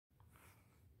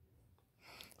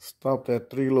Stopped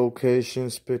at 3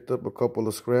 locations, picked up a couple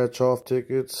of scratch-off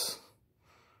tickets.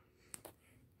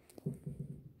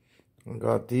 I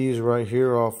got these right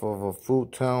here off of a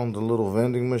Food Town, the little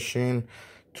vending machine,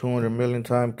 200 million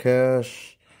time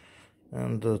cash,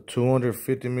 and the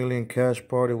 250 million cash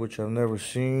party, which I've never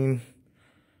seen,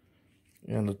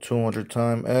 and the 200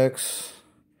 time X.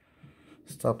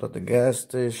 Stopped at the gas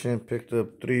station, picked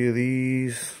up 3 of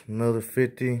these, another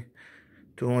 50,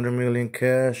 200 million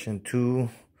cash, and 2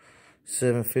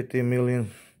 750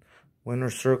 million winner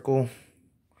circle.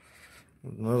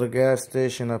 Another gas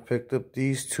station, I picked up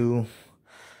these 2.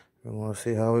 I want to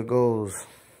see how it goes.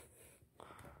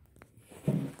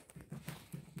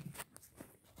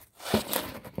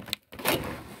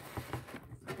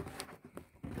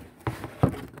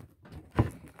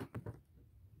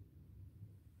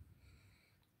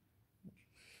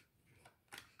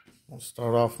 I'll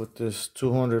start off with this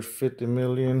 250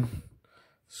 million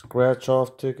scratch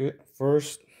off ticket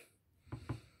first.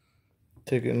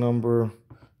 Ticket number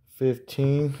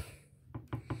 15.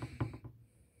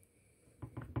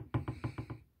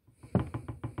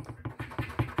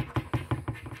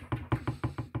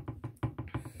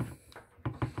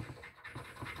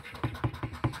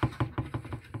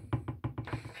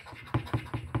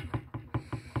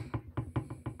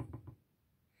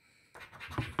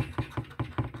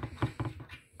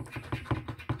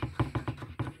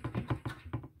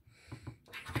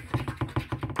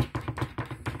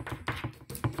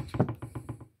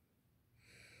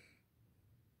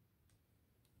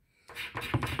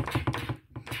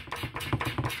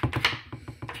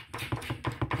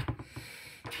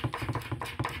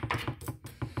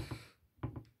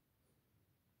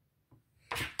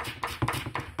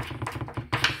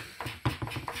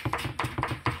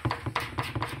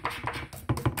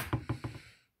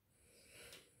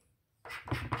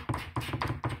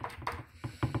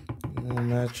 No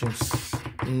matching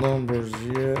numbers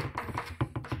yet.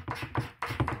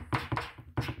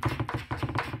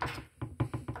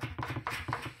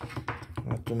 I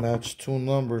have to match 2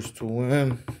 numbers to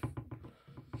win.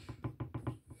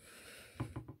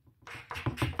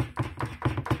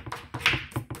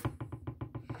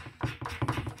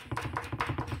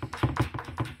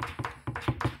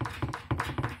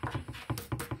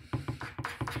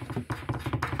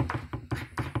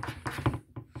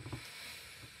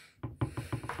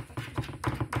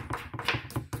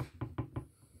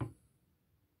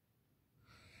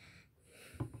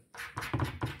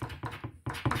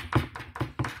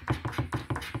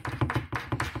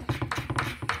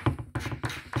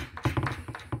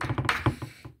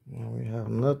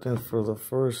 Nothing for the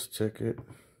first ticket.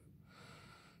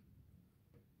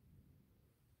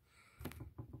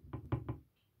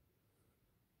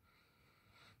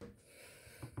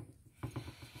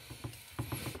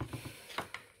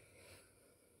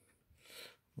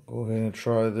 Go ahead and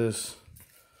try this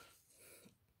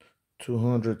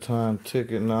 200 time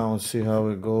ticket now and see how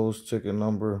it goes. Ticket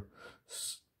number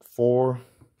 4.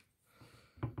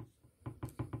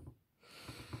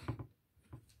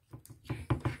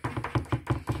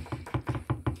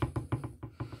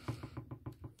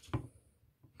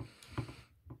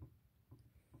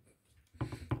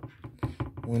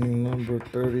 Winning number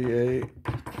 38.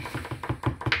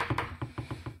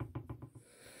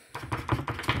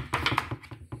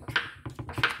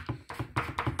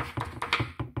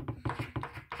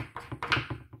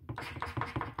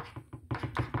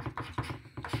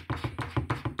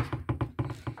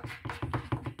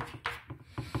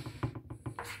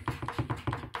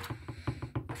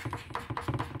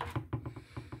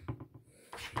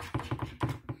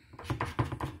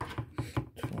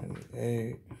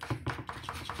 $28.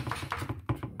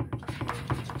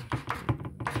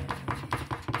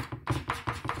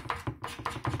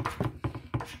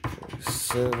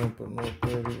 7, but no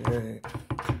 38.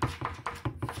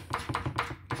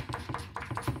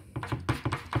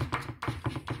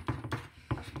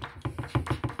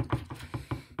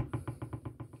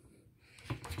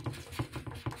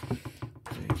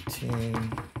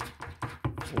 $18,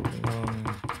 49,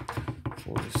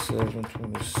 47,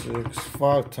 26.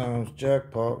 5 times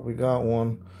jackpot. We got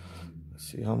one. Let's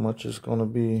see how much it's gonna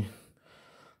be.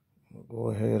 We'll go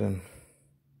ahead and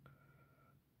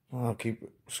I'll keep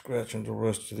scratching the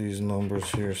rest of these numbers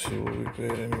here, see what we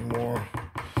get anymore.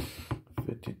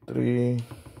 53.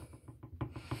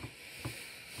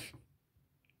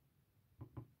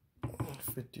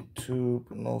 52,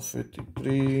 but no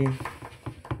 53.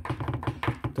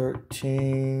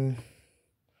 13.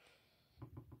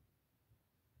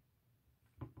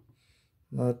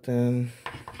 Nothing.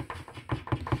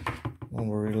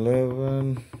 Number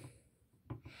 11.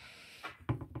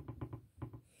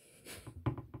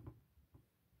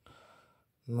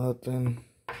 Nothing.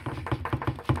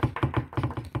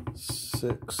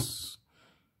 6.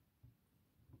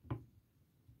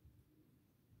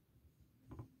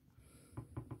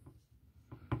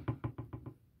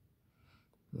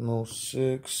 No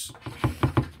 6.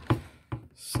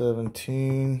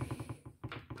 17.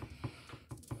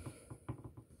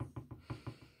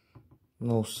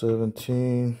 No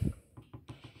 17.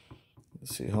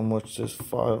 Let's see how much this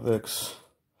 5x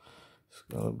is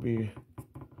gonna be.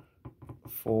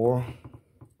 4.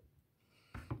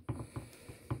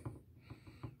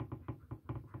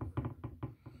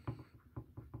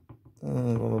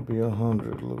 And gonna be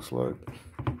 100, looks like.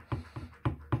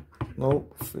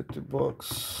 Nope, 50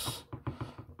 bucks.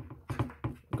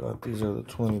 Got these are the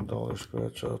 $20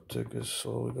 scratch off tickets,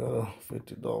 so we got a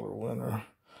 $50 winner.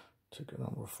 Ticket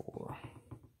number 4.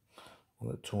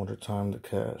 Only 200 times the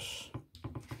cash.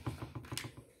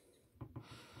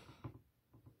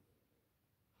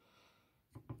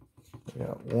 We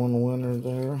got one winner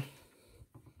there.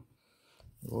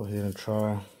 Go ahead and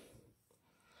try